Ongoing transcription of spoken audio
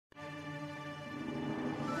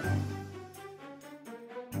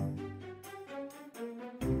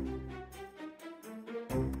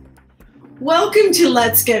Welcome to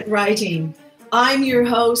Let's Get Writing. I'm your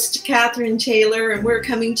host, Catherine Taylor, and we're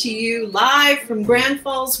coming to you live from Grand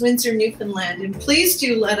Falls, Windsor, Newfoundland. And please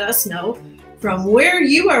do let us know from where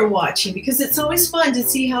you are watching, because it's always fun to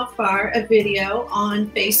see how far a video on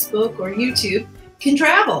Facebook or YouTube can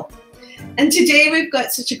travel. And today we've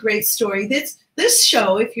got such a great story. This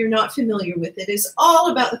show, if you're not familiar with it, is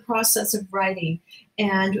all about the process of writing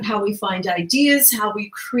and how we find ideas, how we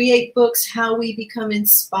create books, how we become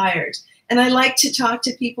inspired. And I like to talk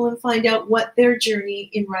to people and find out what their journey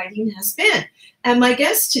in writing has been. And my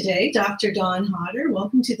guest today, Dr. Don Hodder,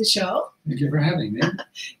 welcome to the show. Thank you for having me.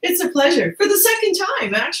 It's a pleasure. For the second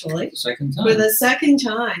time, actually. Second time. For the second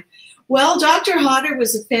time. Well, Dr. Hodder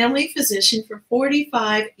was a family physician for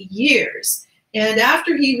 45 years. And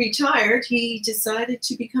after he retired, he decided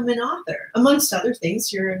to become an author. Amongst other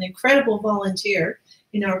things, you're an incredible volunteer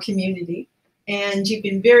in our community. And you've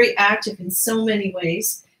been very active in so many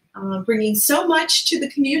ways. Bringing so much to the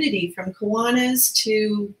community, from Kiwanis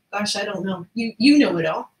to, gosh, I don't know. You know it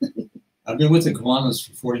all. I've been with the Kiwanis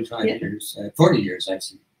for 45 years, 40 years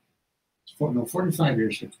actually. 45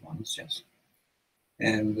 years for Kiwanis, yes.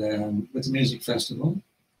 And with the music festival.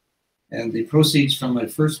 And the proceeds from my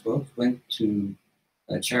first book went to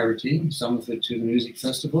charity, some of it to the music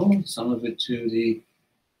festival, some of it to the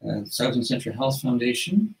South and Central Health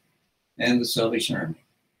Foundation and the Salvation Army.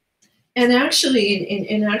 And actually,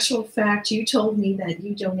 in actual fact, you told me that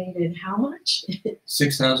you donated how much?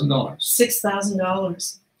 $6,000.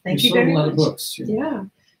 $6,000. Thank you very much. A lot of books. Yeah.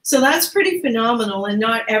 So that's pretty phenomenal, and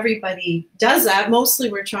not everybody does that.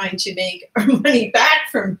 Mostly we're trying to make our money back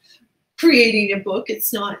from creating a book.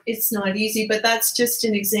 It's not easy, but that's just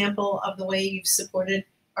an example of the way you've supported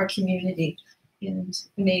our community. And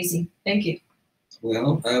amazing. Thank you.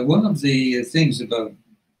 Well, one of the things about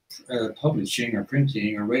publishing or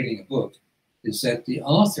printing or writing a book is that the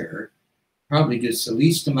author probably gets the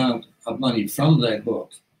least amount of money from that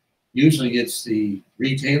book. Usually it's the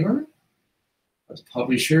retailer, or the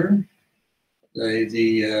publisher,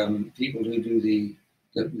 the people who do the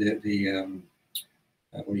what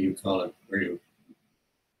do you call it? Where you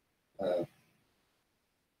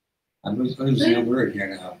I'm losing a word here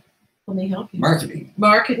now. Let me help you. Marketing.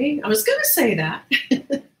 Marketing. I was going to say that.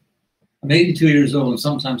 I'm 82 years old, and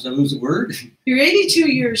sometimes I lose a word. You're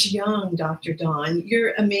 82 years young, Dr. Don.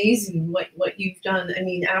 You're amazing what you've done. I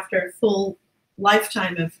mean, after a full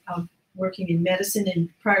lifetime of working in medicine, and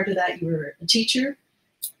prior to that, you were a teacher.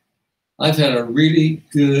 I've had a really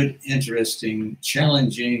good, interesting,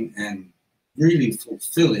 challenging, and really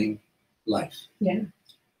fulfilling life. Yeah.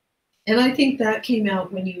 And I think that came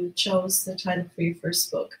out when you chose the title for your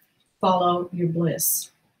first book, Follow Your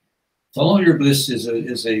Bliss. Follow Your Bliss is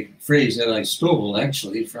a phrase that I stole,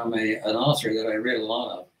 actually, from an author that I read a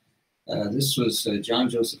lot of. This was John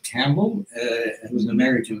Joseph Campbell, who was an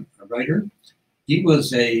American writer. He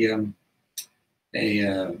was a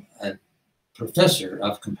professor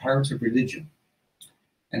of comparative religion.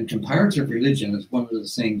 And comparative religion is one of the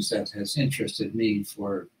things that has interested me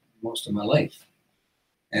for most of my life.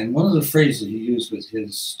 And one of the phrases he used with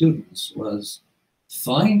his students was,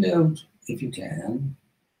 find out, if you can,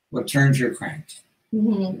 what turns your crank.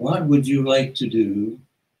 Mm-hmm. What would you like to do?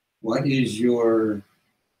 What is your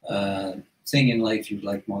thing in life you'd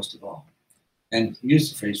like most of all? And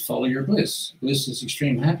use the phrase, follow your bliss. Bliss is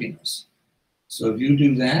extreme happiness. So if you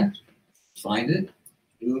do that, find it,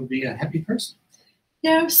 you will be a happy person.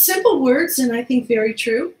 Yeah, simple words, and I think very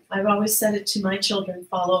true. I've always said it to my children,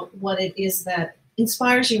 follow what it is that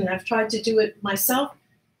inspires you, and I've tried to do it myself.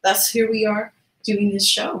 Thus, here we are doing this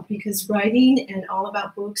show, because writing and all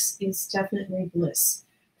about books is definitely bliss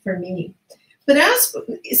for me. But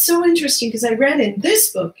it's so interesting, because I read in this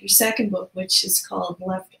book, your second book, which is called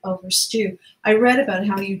Leftover Stew, I read about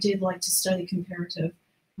how you did like to study comparative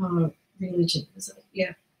religion.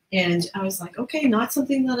 Yeah. And I was like, okay, not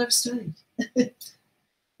something that I've studied.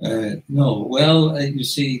 No, well, you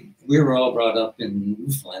see, we were all brought up in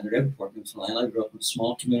Newfoundland, or Edward, Newfoundland. I grew up in a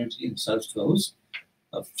small community in the South Coast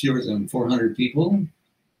of fewer than 400 people.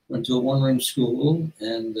 Went to a one-room school,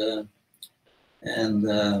 and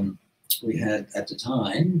we had, at the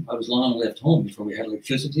time, I was long left home before we had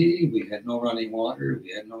electricity. We had no running water.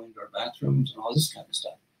 We had no indoor bathrooms and all this kind of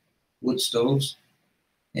stuff. Wood stoves.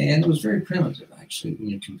 And it was very primitive, actually, when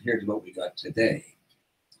you compare to what we got today.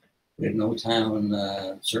 We had no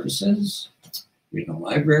town services, we had no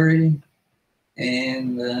library,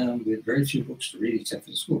 and we had very few books to read except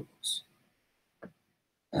for the school books.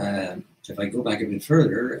 If I go back a bit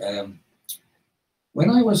further, when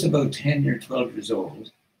I was about 10 or 12 years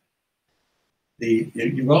old,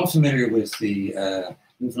 you're all familiar with the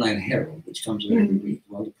Newfoundland Herald, which comes out every week.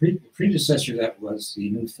 Well, the predecessor to that was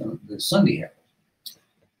the Sunday Herald.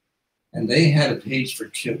 And they had a page for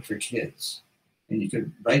kids. And you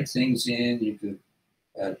could write things in, you could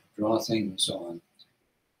draw things and so on.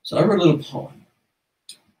 So I wrote a little poem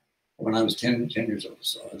when I was 10 years old.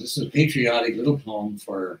 So this is a patriotic little poem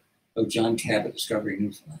about John Cabot discovering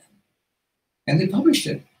Newfoundland. And they published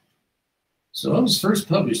it. So it was first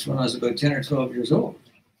published when I was about 10 or 12 years old.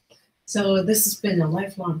 So this has been a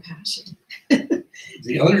lifelong passion.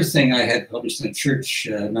 The other thing I had published in a church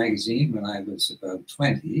magazine when I was about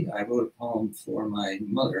 20, I wrote a poem for my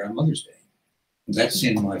mother on Mother's Day. And that's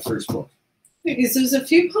in my first book. Because there's a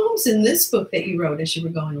few poems in this book that you wrote as you were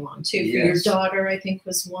going along too. Yes. For your daughter, I think,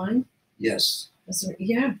 was one. Yes.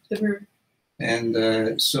 Yeah, there were.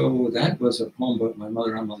 And so that was a poem about my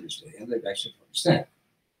mother on Mother's Day, and they've actually published that.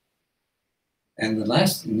 And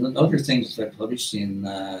the other things that I published in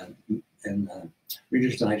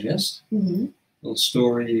Reader's Digest, little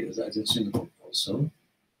story that's in the book also,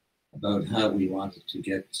 about how we wanted to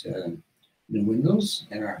get new windows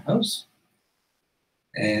in our house.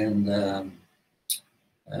 And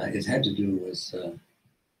it had to do with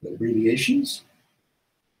abbreviations.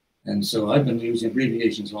 And so I've been using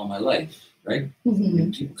abbreviations all my life, right?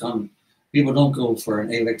 People don't go for an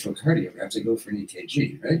electrocardiogram, they go for an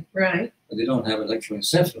EKG, right? Right. But they don't have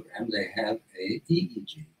electroencephalogram, they have a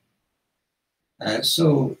EEG.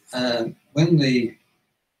 So when the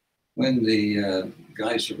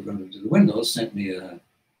guys who were going to do the windows sent me a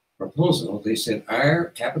proposal, they said R,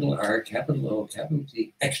 capital O, capital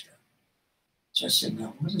T, extra. So I said,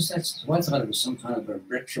 now, what is that? So I thought it was some kind of a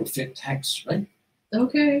retrofit tax, right?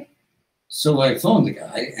 Okay. So I phoned the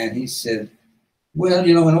guy, and he said, well,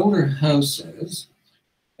 you know, in older houses,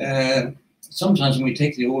 sometimes when we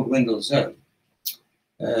take the old windows out,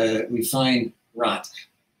 we find rot.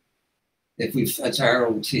 That's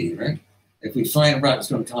ROT, right? If we find rot, it's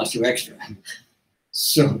going to cost you extra.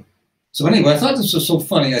 So anyway, I thought this was so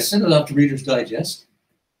funny. I sent it out to Reader's Digest,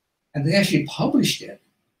 and they actually published it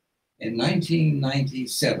in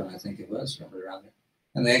 1997, I think it was, somewhere around there.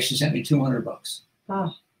 And they actually sent me $200.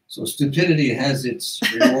 Oh. So stupidity has its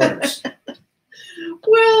rewards.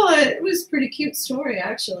 Well, it was a pretty cute story,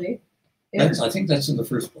 actually. I think that's in the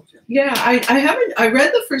first book. Yeah, I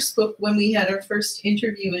read the first book when we had our first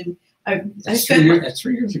interview, and that's 3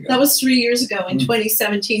 years ago. That was 3 years ago in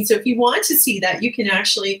 2017. So if you want to see that, you can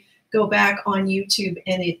actually go back on YouTube,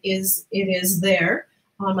 and it is there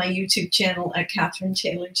on my YouTube channel at Catherine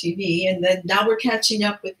Taylor TV. And then now we're catching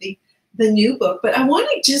up with the new book. But I want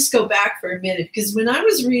to just go back for a minute, because when I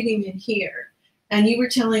was reading in here, and you were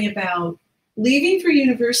telling about leaving for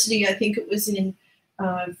university, I think it was in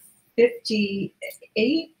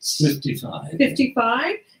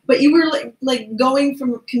 55, but you were like going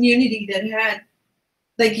from a community that had,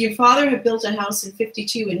 like, your father had built a house in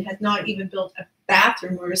 52 and had not even built a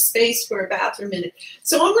bathroom or a space for a bathroom in it.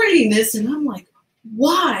 So I'm reading this and I'm like,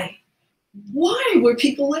 why were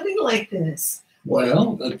people living like this?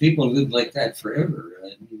 Well, people lived like that forever.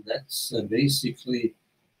 I mean, that's basically,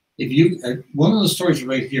 one of the stories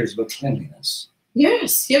right here is about cleanliness.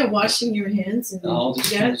 Yes, yeah, washing your hands and all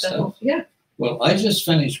this kind of stuff. Yeah. Well, I just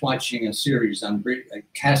finished watching a series on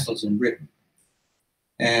castles in Britain,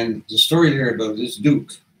 and the story there about this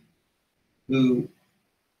duke who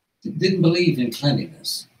didn't believe in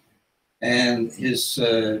cleanliness, and his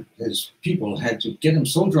people had to get him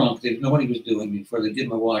so drunk they didn't know what he was doing before they give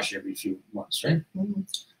him a wash every few months, right? Mm-hmm.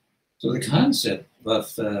 So the concept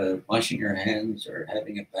of washing your hands or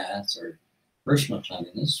having a bath or personal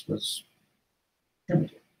cleanliness was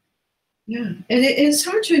primitive. Yeah, and it's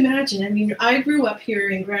hard to imagine. I mean, I grew up here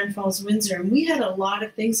in Grand Falls, Windsor, and we had a lot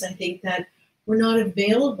of things, I think, that were not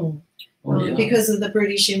available because of the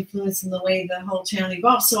British influence and the way the whole town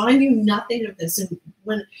evolved. So I knew nothing of this. And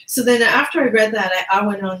so then after I read that, I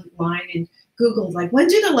went online and Googled, like, when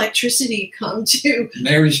did electricity come to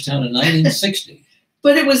Marystown in 1960?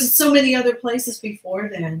 But it was so many other places before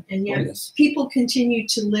then. And yet people continued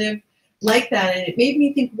to live like that. And it made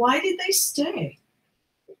me think, why did they stay?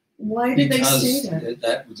 Why did they stay there?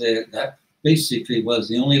 That basically was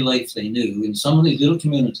the only life they knew. In some of these little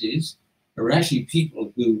communities, there were actually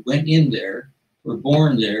people who went in there, were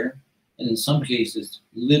born there, and in some cases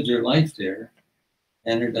lived their life there,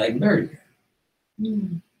 and are died and buried there.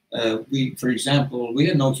 Mm. For example, we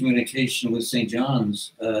had no communication with St.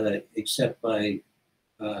 John's except by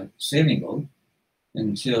sailing boat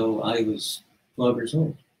until I was 12 years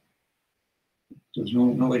old. There was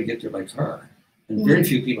no way to get there by car. And very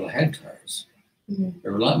few people had cars. Mm-hmm.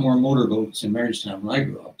 There were a lot more motorboats in Marystown when I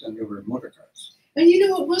grew up than there were motor cars. And you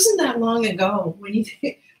know, it wasn't that long ago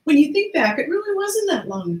when you think back, it really wasn't that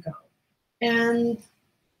long ago. And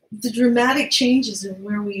the dramatic changes in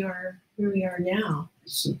where we are now.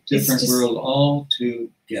 It's a different world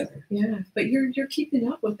altogether. Yeah, but you're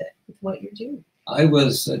keeping up with it, with what you're doing. I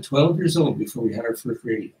was 12 years old before we had our first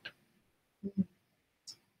radio. Mm-hmm.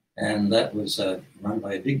 And that was run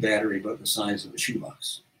by a big battery about the size of a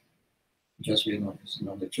shoebox. Because we had no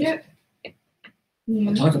electricity. Yeah.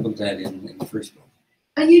 I'll talk about that in the first book.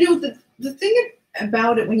 And you know, the thing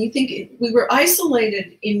about it, when you think we were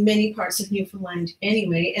isolated in many parts of Newfoundland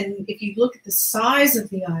anyway, and if you look at the size of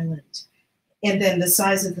the island, and then the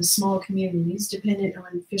size of the small communities, dependent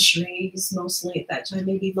on fisheries, mostly at that time,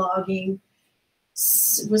 maybe logging.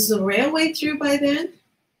 Was the railway through by then?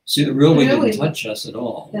 See, the railway didn't touch us at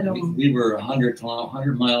all. We were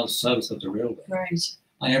 100 miles south of the railway. Right.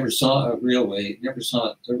 I never saw the railway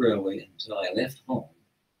until I left home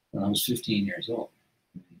when I was 15 years old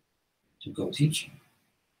to go teaching.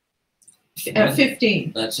 At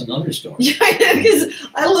 15. That's another story. Yeah, because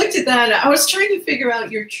I looked at that. I was trying to figure out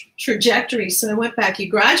your trajectory. So I went back. You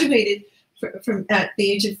graduated from at the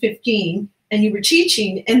age of 15, and you were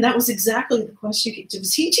teaching. And that was exactly the question.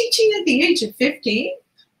 Was he teaching at the age of 15?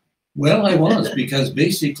 Well, I was, because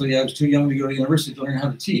basically I was too young to go to university to learn how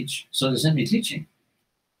to teach. So they sent me teaching.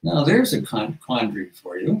 Now, there's a quandary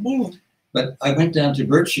for you. Mm. But I went down to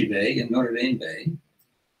Birchie Bay in Notre Dame Bay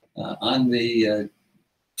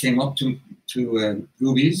came up to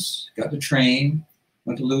Goobies, got the train,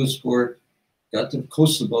 went to Lewisport, got the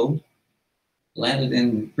coastal boat, landed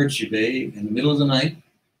in Birchie Bay in the middle of the night.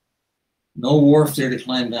 No wharf there to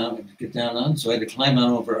climb down and get down on, so I had to climb down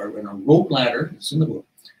over in a rope ladder. It's in the book.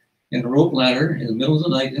 In a rope ladder in the middle of the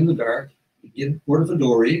night in the dark, get Port of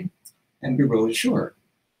Dory, and be rowed ashore.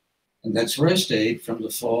 And that's where I stayed from the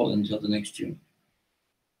fall until the next June.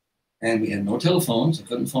 And we had no telephones. I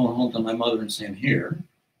couldn't phone home to my mother and say, I'm here.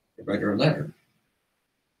 To write her a letter.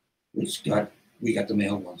 We got the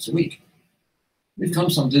mail once a week. We've come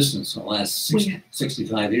some distance in the last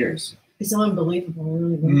 65 years. It's unbelievable,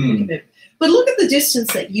 really, when you think of it. But look at the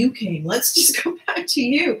distance that you came. Let's just go back to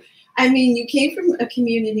you. I mean, you came from a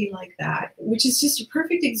community like that, which is just a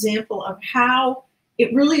perfect example of how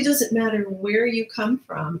it really doesn't matter where you come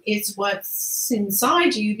from. It's what's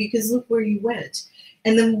inside you, because look where you went.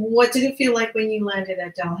 And then what did it feel like when you landed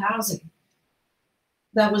at Dalhousie?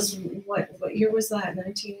 That was, what year was that?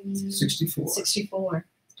 1964. 64.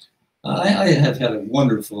 I have had a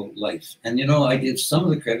wonderful life. And, you know, I give some of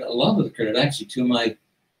the credit, a lot of the credit actually, to my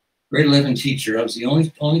grade 11 teacher. I was the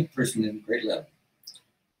only person in grade 11.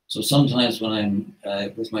 So sometimes when I'm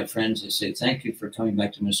with my friends, I say, thank you for coming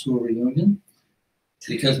back to my school reunion,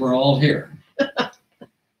 because we're all here.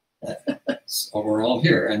 We're all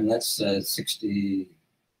here. And that's 60,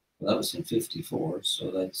 well, that was in 54.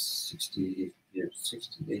 So that's 68 years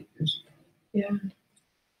ago. Yeah.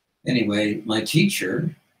 Anyway, my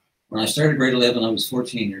teacher, when I started grade 11, I was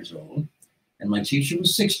 14 years old, and my teacher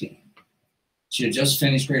was 16. She had just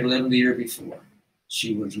finished grade 11 the year before.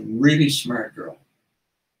 She was a really smart girl.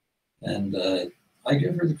 And I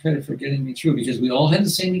give her the credit for getting me through, because we all had the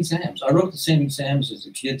same exams. I wrote the same exams as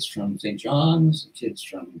the kids from St. John's, the kids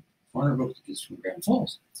from Corner Brook, the kids from Grand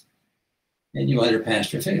Falls. And you either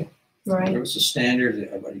passed or failed. Right. There was a standard,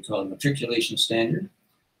 what do you call it, matriculation standard.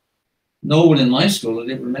 No one in my school had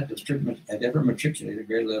ever matriculated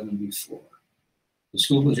grade 11 before. The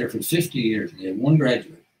school was there for 50 years, and they had one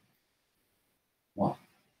graduate. Wow.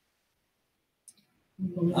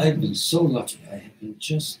 I've been so lucky. I have been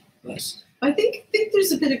just blessed. I think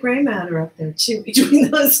there's a bit of gray matter up there, too, between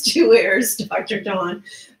those two eras, Dr. Don.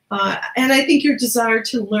 And I think your desire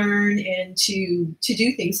to learn and to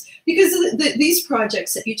do things, because these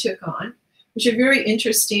projects that you took on, which are very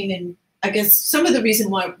interesting, and I guess some of the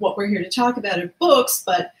reason why what we're here to talk about are books,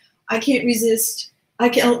 but I can't resist. I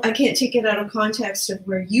can't take it out of context of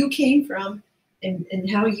where you came from and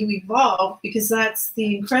how you evolved, because that's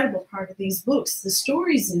the incredible part of these books, the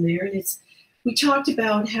stories in there. And we talked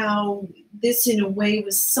about how this, in a way,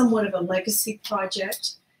 was somewhat of a legacy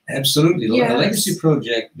project. Absolutely. Yes. A legacy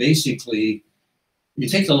project, basically, you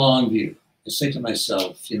take the long view. I say to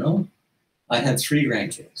myself, you know, I have 3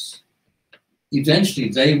 grandkids. Eventually,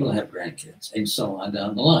 they will have grandkids, and so on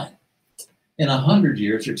down the line. In 100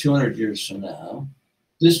 years or 200 years from now,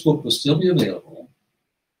 this book will still be available,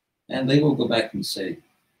 and they will go back and say,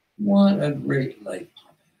 what a great life.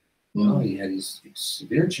 You know, he had his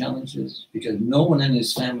severe challenges, because no one in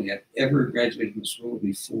his family had ever graduated from school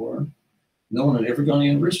before. No one had ever gone to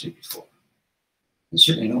university before. And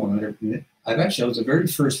certainly no one had ever. I was the very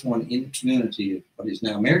first one in the community of what is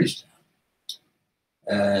now Marystown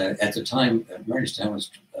At the time, Marystown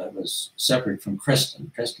was separate from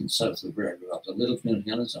Creston. Creston south of where I grew up, a little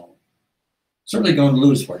community on its own. Certainly going to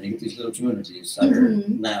Lewisburg, you get these little communities that are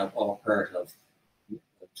now all part of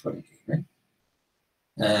 20, right?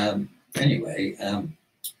 Anyway,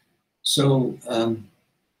 so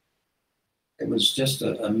it was just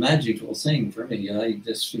a magical thing for me. I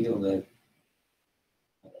just feel that,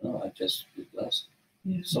 I don't know, I just be blessed.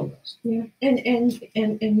 Yeah. So blessed. Yeah, and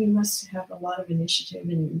you must have a lot of initiative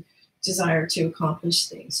and desire to accomplish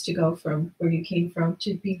things, to go from where you came from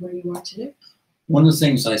to be where you are today. One of the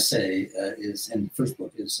things I say is in the first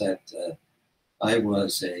book is that I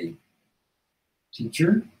was a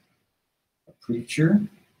teacher, a preacher,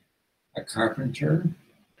 a carpenter,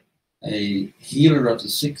 a healer of the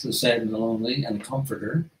sick, the sad, and the lonely, and a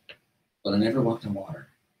comforter, but I never walked on water.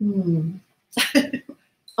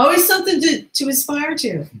 Always something to aspire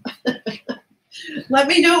to. Let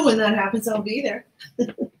me know when that happens. I'll be there.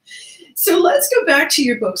 So let's go back to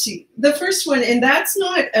your books. The first one, and that's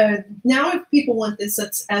not, now if people want this,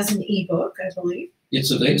 that's as an ebook, I believe.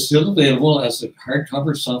 It's still available as a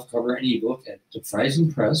hardcover, softcover, and ebook at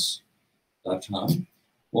thefriesandpress.com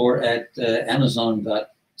or at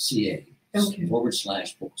amazon.ca /books. All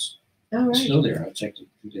right. It's still there. I checked it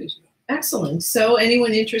 2 days ago. Excellent. So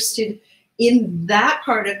anyone interested in that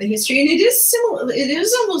part of the history, and it is similar, it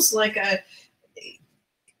is almost like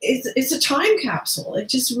it's a time capsule. It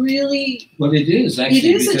just really... Well, it is actually. It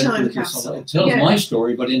is a time capsule. It tells my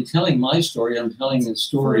story, but in telling my story, I'm telling the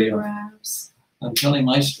story of... I'm telling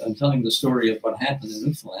the story of what happened in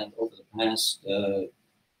Newfoundland over the past 80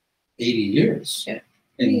 years. Yeah.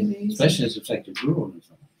 Especially as affected rural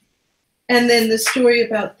Newfoundland. And then the story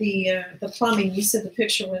about the plumbing, you said the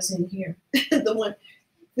picture was in here.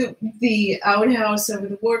 The outhouse over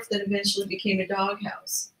the wharf that eventually became a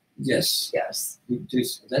doghouse. Yes. Yes.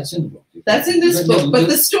 That's in the book. That's in this book, but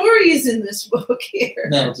the story is in this book here.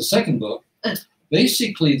 Now, the second book,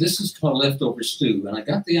 basically, this is called Leftover Stew, and I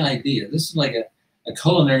got the idea. This is like a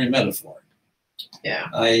culinary metaphor. Yeah.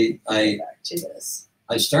 Back to this.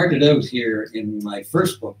 I started out here in my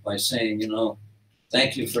first book by saying,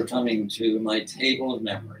 thank you for coming to my table of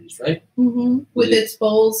memories, right? With its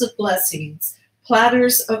bowls of blessings,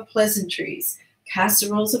 platters of pleasantries,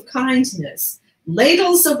 casseroles of kindness,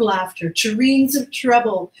 ladles of laughter, tureens of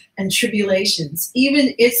trouble and tribulations,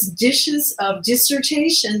 even its dishes of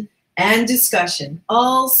dissertation and discussion,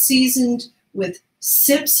 all seasoned with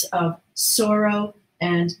sips of sorrow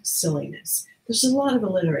and silliness. There's a lot of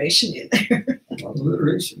alliteration in there. A lot of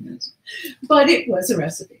alliteration, yes. But it was a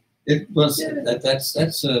recipe. It was. Yeah.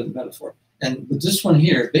 That's a metaphor. And with this one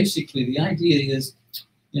here, basically the idea is,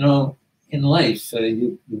 in life,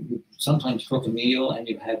 you sometimes cook a meal and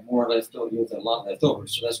you have more left over, you have a lot left over,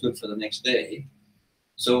 so that's good for the next day.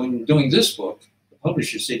 So in doing this book, the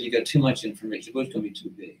publisher said you got too much information, but it's going to be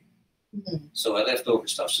too big. So I left over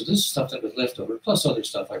stuff. So this is stuff that was left over, plus other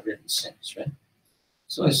stuff I've written since, right?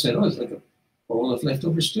 So I said, it's like a bowl of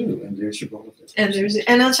leftover stew, and there's your bowl of leftover stew.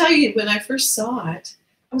 And I'll tell you, when I first saw it,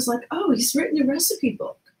 I was like, oh, he's written a recipe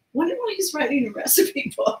book. Wonder why he's writing a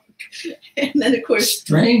recipe book. And then, of course...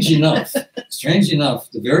 Strange enough,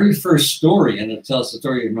 the very first story, and it tells the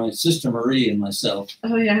story of my sister Marie and myself.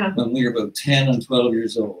 Oh, yeah. When we were about 10 and 12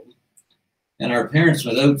 years old. And our parents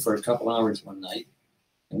went out for a couple hours one night,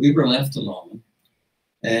 and we were left alone.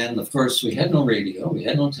 And, of course, we had no radio, we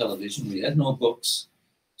had no television, we had no books.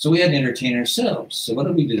 So we had to entertain ourselves. So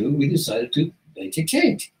what did? We decided to bake a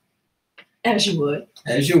cake. As you would.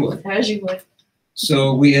 As you would. As you would.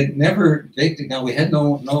 So we had never baked it. Now, we had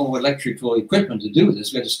no electrical equipment to do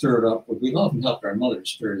this. We had to stir it up, but we often helped our mother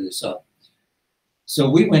stir this up. So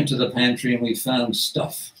we went to the pantry and we found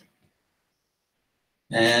stuff.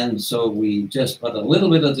 And so we just put a little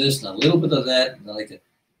bit of this and a little bit of that,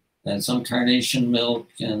 and some carnation milk,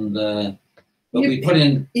 and but we put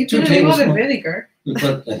in 2 tablespoons. A lot of vinegar. We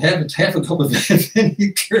put half a cup of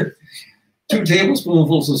vinegar, 2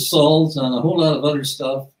 tablespoonfuls of salt, and a whole lot of other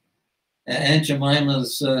stuff. Aunt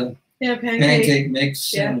Jemima's pancake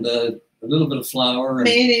mix, and a little bit of flour. And,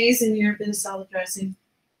 mayonnaise and your bit of salad dressing.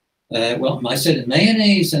 Well, I said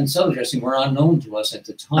mayonnaise and salad dressing were unknown to us at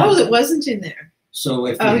the time. Oh, that wasn't in there. So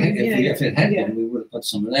if it had been, we would have put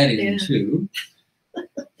some of that in too.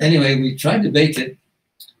 Anyway, we tried to bake it,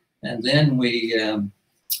 and then we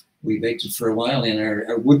baked it for a while in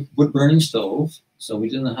our wood-burning stove. So we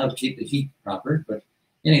didn't know how to keep the heat proper, but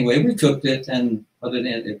anyway, we cooked it and put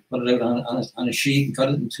it out on a sheet and cut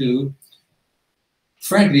it in 2.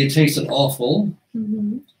 Frankly, it tasted awful.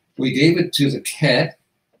 We gave it to the cat,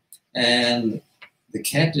 and the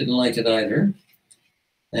cat didn't like it either.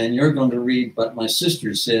 And you're going to read what my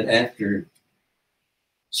sister said after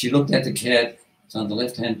She looked at the cat. It's on the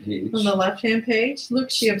left-hand page. On the left-hand page, look,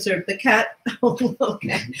 she observed the cat. Oh,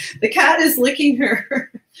 okay. The cat is licking her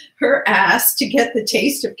ass to get the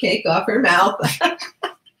taste of cake off her mouth.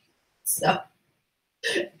 So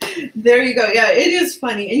there you go. Yeah, it is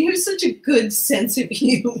funny. And you have such a good sense of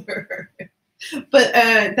humor. But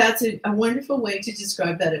that's a wonderful way to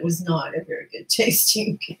describe that it was not a very good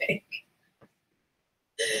tasting cake.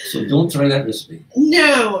 So don't try that recipe.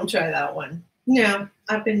 No, I won't try that one. No,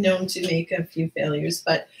 I've been known to make a few failures.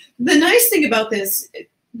 But the nice thing about this,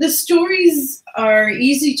 the stories are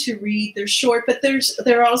easy to read. They're short, but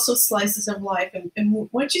there are also slices of life. And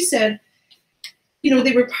what you said, you know,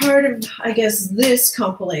 they were part of, I guess, this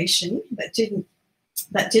compilation that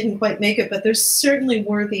didn't quite make it, but they're certainly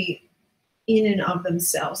worthy in and of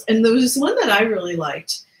themselves. And there was one that I really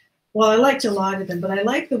liked. Well, I liked a lot of them, but I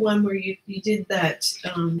like the one where you did that.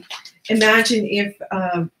 Imagine if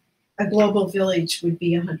a global village would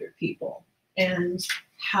be 100 people, and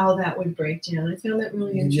how that would break down. I found that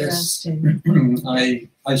really interesting. Yes.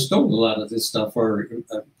 I stole a lot of this stuff, or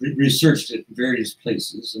researched it in various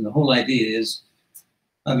places, and the whole idea is,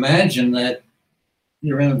 imagine that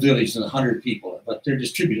you're in a village with 100 people, but they're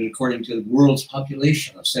distributed according to the world's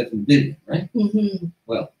population of 7 billion, right? Mm-hmm.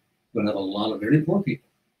 Well, you're going to have a lot of very poor people.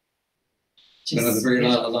 You're going to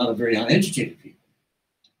have a lot of very uneducated people.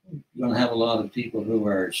 You're going to have a lot of people who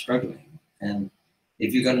are struggling. And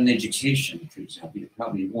if you got an education, for example, you're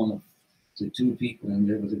probably one of the 2 people in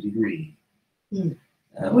there with a degree. Mm.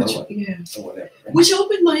 Or whatever. Right? Which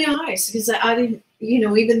opened my eyes, because I didn't, you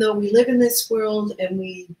know, even though we live in this world and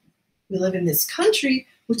we live in this country,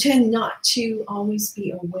 we tend not to always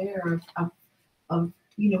be aware of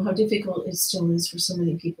you know, how difficult it still is for so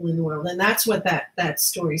many people in the world. And that's what that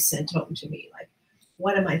story sent home to me. Like,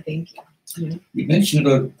 what am I thinking? You know? You mentioned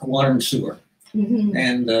about water and sewer. Mm-hmm.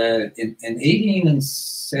 And in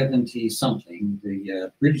 1870 something,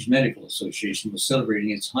 the British Medical Association was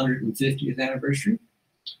celebrating its 150th anniversary.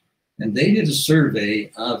 And they did a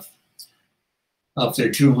survey of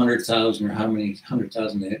their 200,000 or how many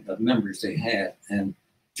 100,000 members they had. And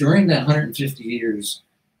during that 150 years,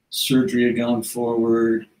 surgery had gone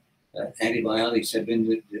forward, antibiotics had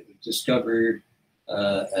been discovered,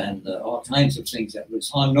 and all kinds of things that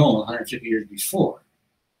was unknown 150 years before.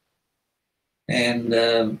 And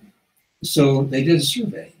so they did a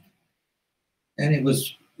survey. And it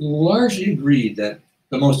was largely agreed that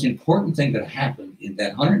the most important thing that happened in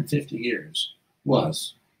that 150 years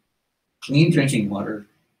was clean drinking water,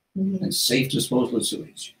 mm-hmm. and safe disposal of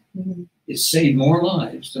sewage. Mm-hmm. It saved more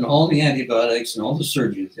lives than all the antibiotics and all the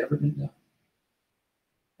surgery that's ever been done.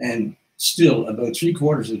 And still, about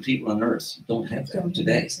 3/4 of the people on Earth don't have that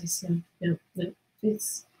today.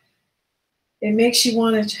 It makes you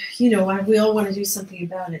want to, you know, we all want to do something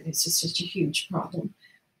about it. It's just such a huge problem.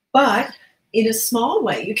 But in a small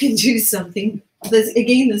way, you can do something.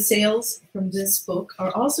 Again, the sales from this book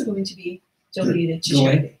are also going to be donated to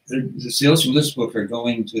charity. The sales from this book are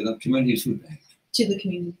going to the community food bank. To the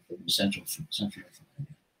community food bank. Central food bank.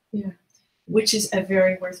 Yeah, which is a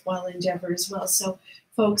very worthwhile endeavor as well. So,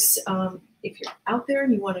 folks, if you're out there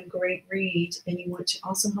and you want a great read and you want to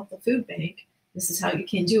also help the food bank, this is how you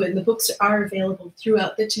can do it. And the books are available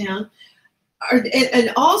throughout the town.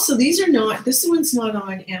 And also, this one's not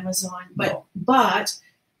on Amazon, but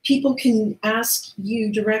people can ask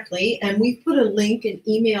you directly, and we've put a link, an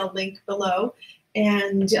email link below,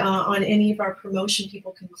 and on any of our promotion,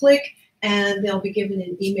 people can click, and they'll be given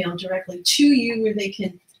an email directly to you where they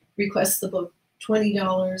can request the book. $20.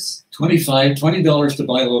 $20 to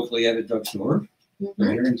buy locally at a drugstore, mm-hmm.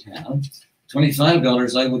 here in town.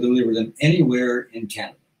 $25, I will deliver them anywhere in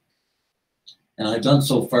Canada. And I've done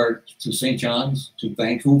so far to St. John's, to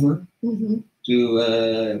Vancouver, mm-hmm.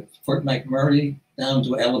 to Fort McMurray, down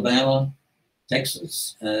to Alabama,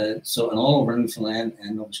 Texas, and all over Newfoundland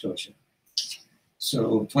and Nova Scotia.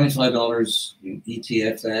 So $25, you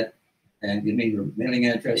ETF that, and give me your mailing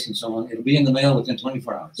address and so on. It'll be in the mail within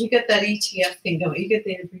 24 hours. You get that ETF thing going. You get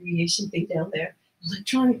the abbreviation thing down there.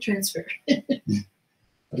 Electronic transfer.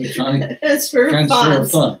 Electronic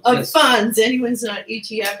transfer of funds. Anyone's not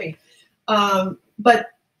ETFing.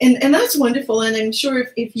 But that's wonderful. And I'm sure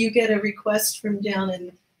if you get a request from down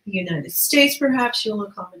in the United States, perhaps you'll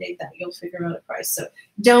accommodate that. You'll figure out a price. So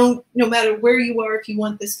no matter where you are, if you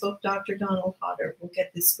want this book, Dr. Donald Hodder will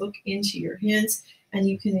get this book into your hands, and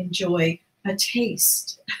you can enjoy a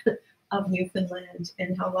taste of Newfoundland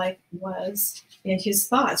and how life was and his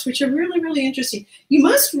thoughts, which are really, really interesting. You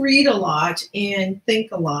must read a lot and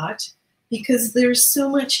think a lot, because there's so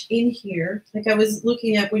much in here. Like I was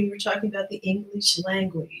looking at when you were talking about the English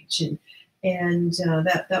language and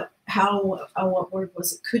what word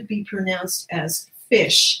was it? Could be pronounced as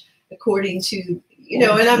fish, according to, you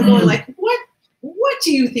know. And I'm going like, what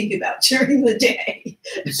do you think about during the day?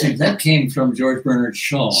 See, that came from George Bernard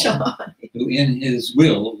Shaw, who in his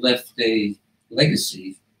will left a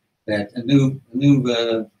legacy that a new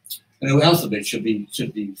alphabet should be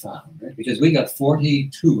found, right? Because we got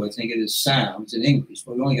 42, I think it is, sounds in English,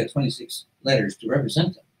 but we only got 26 letters to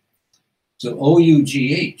represent them. So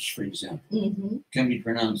O-U-G-H, for example, can be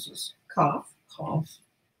pronounced as cough,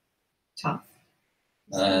 tough,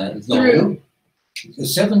 through.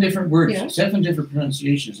 There's 7 different words, 7 different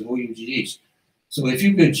pronunciations of O-U-G-H. So if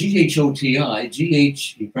you go G-H-O-T-I,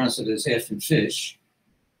 G-H, you pronounce it as F in fish,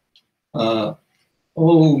 O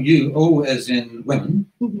as in women,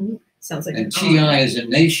 sounds like, and T-I as in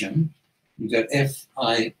nation, you got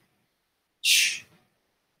F-I-Ch.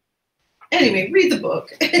 Anyway, read the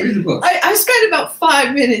book. Read the book. I spent about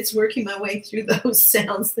 5 minutes working my way through those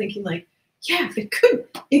sounds, thinking like, yeah, it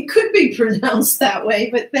could be pronounced that way.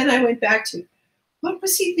 But then I went back to, what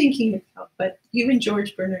was he thinking about? But you and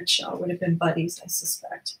George Bernard Shaw would have been buddies, I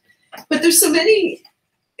suspect. But there's so many,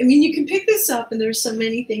 I mean, you can pick this up and there's so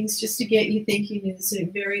many things just to get you thinking. It's a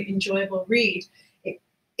very enjoyable read.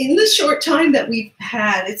 In the short time that we've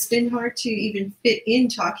had, it's been hard to even fit in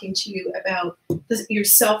talking to you about your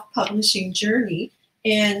self-publishing journey,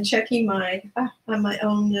 and checking on my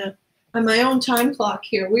own time clock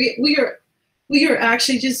here. We are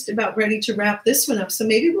actually just about ready to wrap this one up. So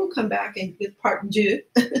maybe we'll come back and with part 2.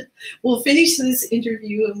 We'll finish this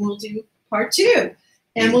interview and we'll do part 2.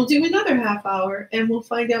 And we'll do another half hour and we'll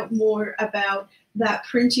find out more about that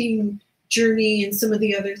printing journey and some of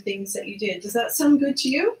the other things that you did. Does that sound good to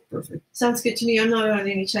you? Perfect. Sounds good to me. I'm not on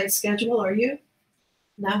any tight schedule. Are you?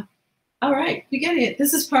 No. All right. You're getting it.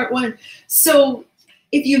 This is part 1. So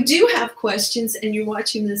if you do have questions and you're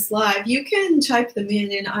watching this live, you can type them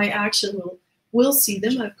in and I actually will see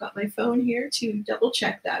them. I've got my phone here to double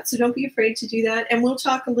check that. So don't be afraid to do that. And we'll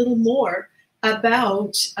talk a little more about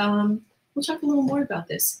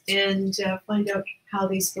this and find out how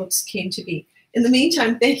these books came to be. In the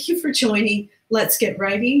meantime, thank you for joining Let's Get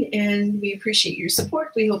Writing, and we appreciate your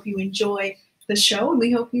support. We hope you enjoy the show, and we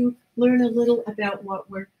hope you learn a little about what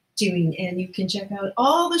we're doing. And you can check out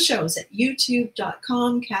all the shows at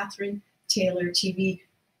youtube.com, Catherine Taylor TV,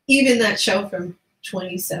 even that show from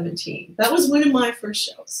 2017. That was one of my first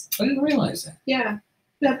shows. I didn't realize that. Yeah.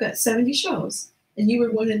 I've got 70 shows, and you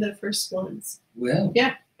were one of the first ones. Well.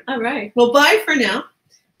 Yeah. All right. Well, bye for now.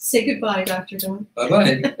 Say goodbye, Dr. Dawn.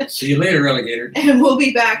 Bye-bye. See you later, alligator. And we'll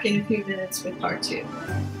be back in a few minutes with part 2.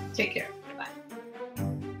 Take care.